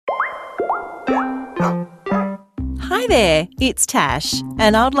Hi there, it's Tash,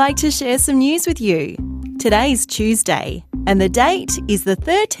 and I'd like to share some news with you. Today's Tuesday, and the date is the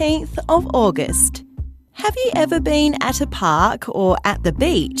 13th of August. Have you ever been at a park or at the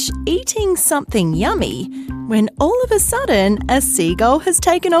beach eating something yummy when all of a sudden a seagull has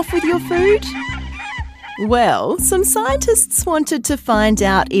taken off with your food? Well, some scientists wanted to find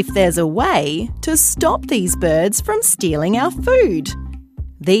out if there's a way to stop these birds from stealing our food.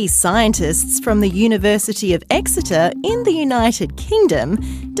 These scientists from the University of Exeter in the United Kingdom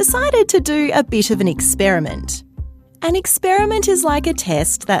decided to do a bit of an experiment. An experiment is like a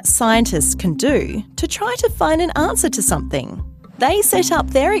test that scientists can do to try to find an answer to something. They set up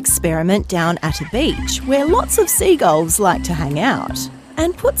their experiment down at a beach where lots of seagulls like to hang out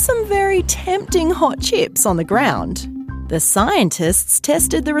and put some very tempting hot chips on the ground. The scientists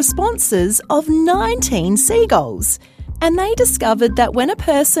tested the responses of 19 seagulls, and they discovered that when a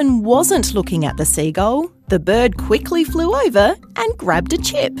person wasn't looking at the seagull, the bird quickly flew over and grabbed a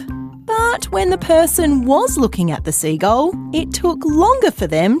chip. But when the person was looking at the seagull, it took longer for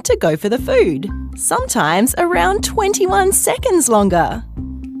them to go for the food, sometimes around 21 seconds longer.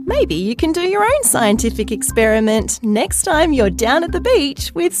 Maybe you can do your own scientific experiment next time you're down at the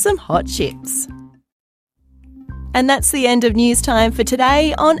beach with some hot chips. And that's the end of news time for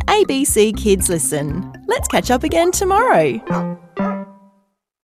today on ABC Kids Listen. Let's catch up again tomorrow.